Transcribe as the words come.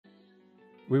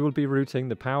We will be routing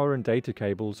the power and data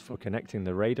cables for connecting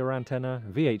the radar antenna,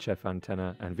 VHF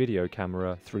antenna and video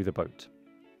camera through the boat.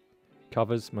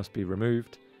 Covers must be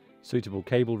removed, suitable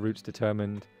cable routes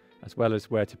determined, as well as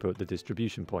where to put the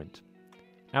distribution point.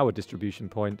 Our distribution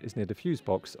point is near the fuse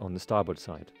box on the starboard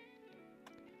side.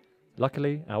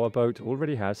 Luckily, our boat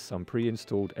already has some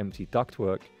pre-installed empty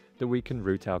ductwork that we can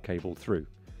route our cable through.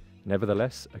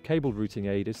 Nevertheless, a cable routing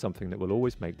aid is something that will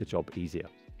always make the job easier.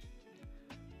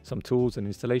 Some tools and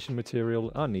installation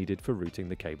material are needed for routing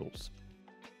the cables.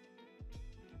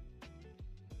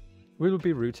 We will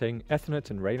be routing Ethernet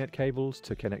and RAINET cables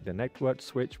to connect the network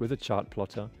switch with a chart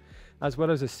plotter, as well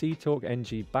as a C-Torque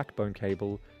NG backbone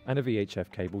cable and a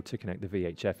VHF cable to connect the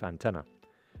VHF antenna,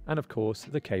 and of course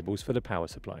the cables for the power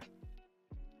supply.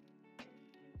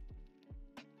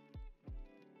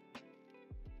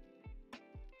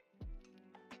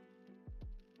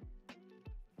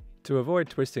 To avoid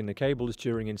twisting the cables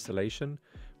during installation,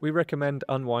 we recommend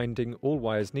unwinding all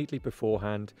wires neatly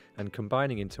beforehand and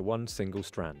combining into one single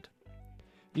strand.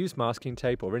 Use masking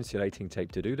tape or insulating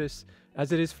tape to do this,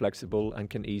 as it is flexible and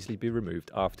can easily be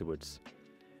removed afterwards.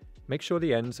 Make sure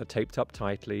the ends are taped up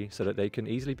tightly so that they can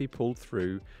easily be pulled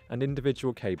through and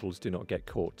individual cables do not get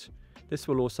caught. This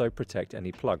will also protect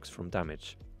any plugs from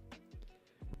damage.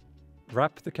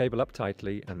 Wrap the cable up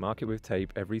tightly and mark it with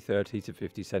tape every 30 to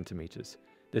 50 centimeters.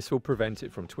 This will prevent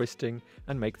it from twisting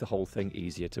and make the whole thing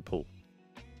easier to pull.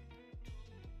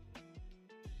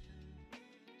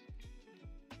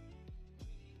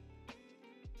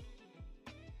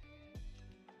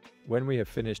 When we have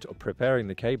finished preparing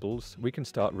the cables, we can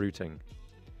start routing.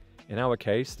 In our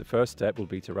case, the first step will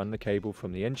be to run the cable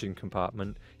from the engine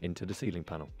compartment into the ceiling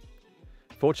panel.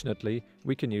 Fortunately,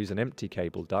 we can use an empty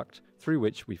cable duct through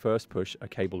which we first push a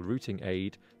cable routing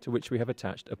aid to which we have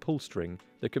attached a pull string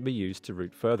that can be used to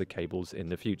route further cables in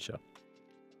the future.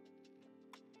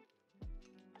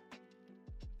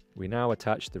 We now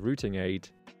attach the routing aid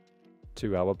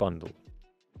to our bundle.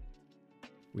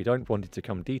 We don't want it to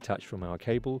come detached from our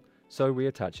cable, so we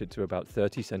attach it to about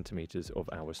 30 centimeters of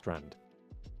our strand.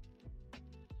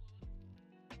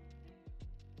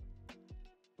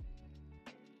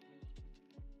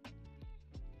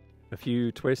 A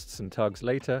few twists and tugs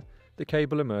later, the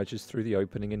cable emerges through the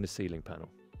opening in the ceiling panel,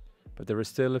 but there are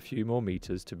still a few more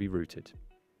meters to be routed.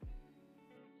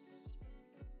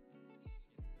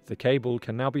 The cable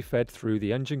can now be fed through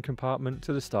the engine compartment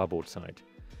to the starboard side.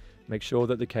 Make sure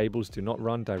that the cables do not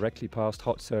run directly past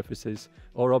hot surfaces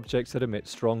or objects that emit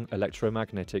strong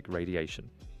electromagnetic radiation.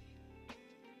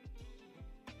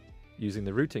 Using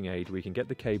the routing aid, we can get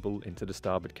the cable into the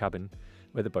starboard cabin,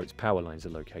 where the boat's power lines are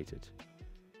located.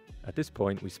 At this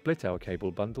point, we split our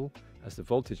cable bundle, as the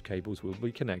voltage cables will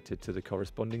be connected to the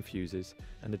corresponding fuses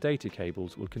and the data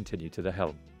cables will continue to the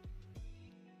helm.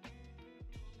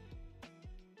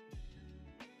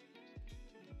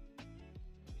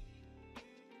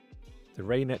 The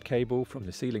RAINET cable from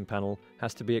the ceiling panel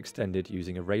has to be extended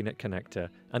using a RAINET connector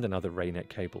and another RAINET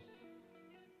cable.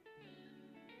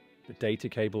 The data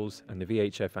cables and the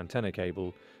VHF antenna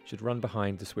cable should run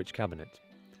behind the switch cabinet.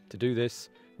 To do this,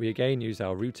 we again use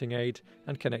our routing aid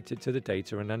and connect it to the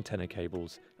data and antenna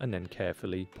cables and then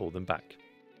carefully pull them back.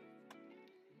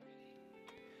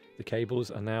 The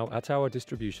cables are now at our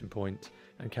distribution point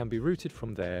and can be routed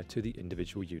from there to the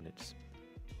individual units.